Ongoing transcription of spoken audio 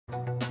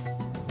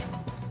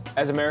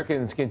As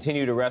Americans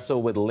continue to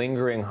wrestle with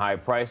lingering high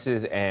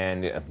prices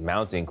and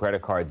mounting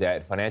credit card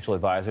debt, financial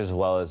advisors, as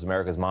well as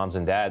America's moms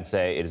and dads,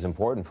 say it is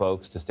important,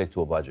 folks, to stick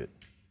to a budget.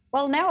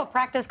 Well, now a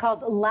practice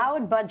called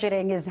loud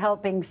budgeting is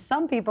helping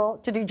some people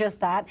to do just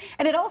that.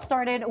 And it all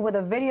started with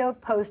a video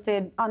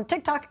posted on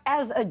TikTok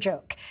as a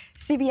joke.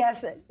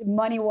 CBS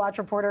Money Watch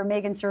reporter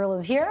Megan Searle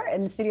is here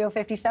in Studio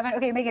 57.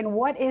 Okay, Megan,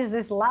 what is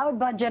this loud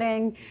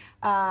budgeting?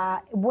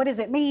 What does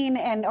it mean?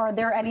 And are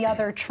there any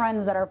other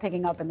trends that are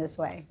picking up in this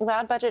way?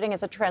 Loud budgeting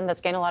is a trend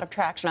that's gained a lot of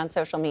traction on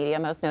social media,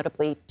 most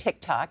notably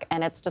TikTok.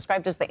 And it's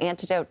described as the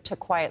antidote to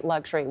quiet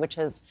luxury, which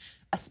is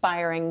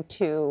aspiring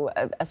to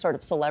a sort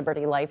of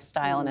celebrity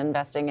lifestyle and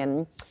investing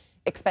in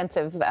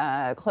expensive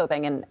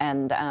clothing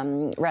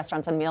and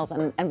restaurants and meals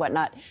and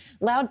whatnot.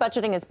 Loud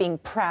budgeting is being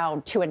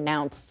proud to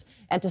announce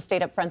and to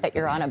state up front that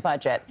you're on a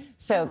budget.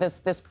 So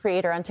this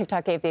creator on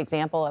TikTok gave the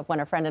example of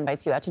when a friend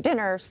invites you out to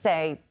dinner,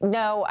 say,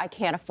 no, I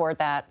can't afford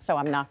that, so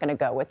I'm not going to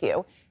go with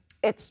you.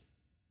 It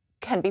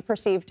can be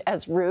perceived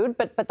as rude,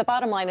 but the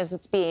bottom line is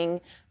it's being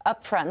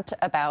upfront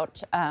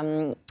about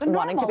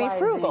wanting to be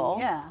frugal.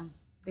 Yeah.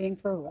 Being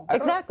frugal.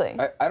 Exactly.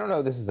 I don't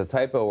know if this is a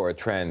typo or a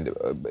trend.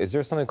 Is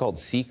there something called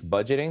seek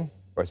budgeting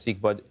or seek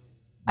budget?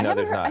 No,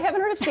 there's not. I haven't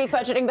heard of seek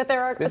budgeting, but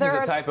there are. This is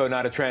a typo,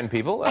 not a trend,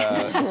 people.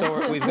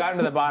 So we've gotten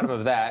to the bottom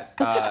of that.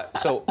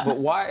 But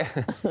why?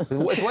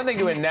 It's one thing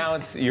to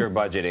announce your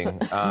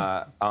budgeting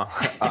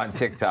on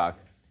TikTok,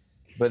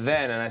 but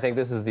then, and I think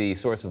this is the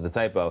source of the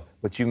typo,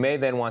 but you may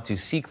then want to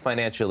seek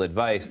financial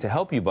advice to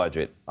help you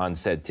budget on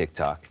said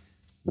TikTok.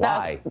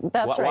 Why?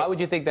 That's right. Why would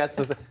you think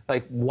that's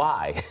like,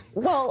 why?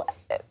 Well,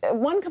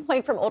 one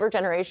complaint from older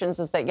generations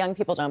is that young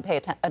people don't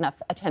pay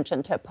enough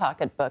attention to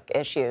pocketbook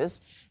issues.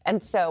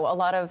 And so a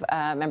lot of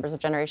members of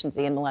Generation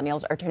Z and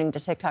millennials are turning to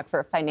TikTok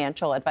for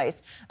financial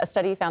advice. A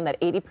study found that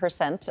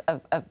 80%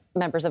 of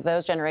members of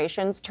those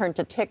generations turn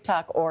to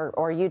TikTok or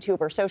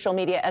YouTube or social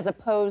media as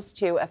opposed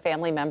to a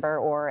family member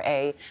or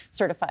a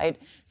certified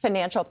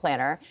financial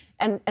planner.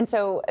 And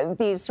so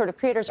these sort of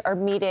creators are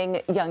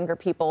meeting younger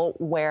people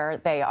where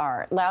they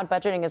are. Loud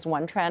budgeting is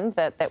one trend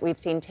that we've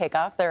seen take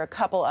off. There are a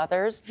couple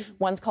others.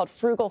 One's called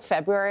Frugal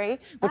February,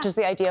 which is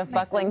the idea of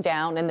buckling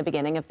down in the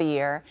beginning of the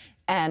year.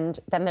 And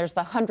then there's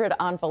the 100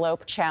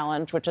 envelope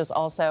challenge, which is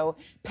also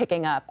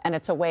picking up. And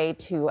it's a way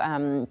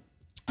to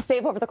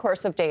save over the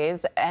course of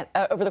days.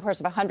 Over the course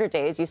of 100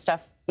 days, you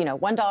stuff,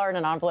 $1 in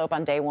an envelope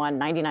on day one,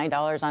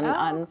 $99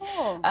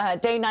 on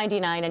day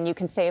 99, and you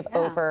can save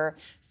over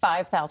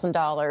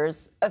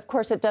 $5,000. Of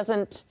course, it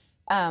doesn't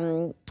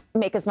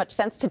make as much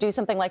sense to do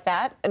something like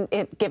that.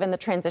 And given the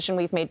transition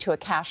we've made to a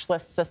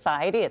cashless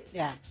society, it's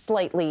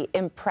slightly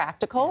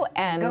impractical.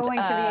 And going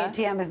to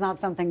the ATM is not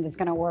something that's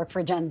going to work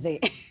for Gen Z.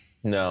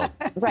 No.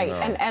 Right. No.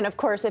 And of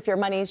course, if your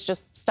money's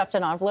just stuffed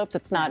in envelopes,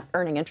 it's not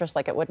earning interest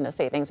like it would in a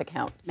savings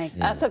account. Makes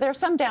sense. So there are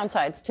some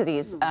downsides to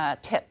these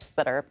tips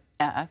that are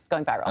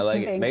going viral. I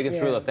like it. Megan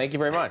Searle, thank you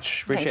very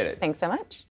much. Appreciate it. Thanks so much.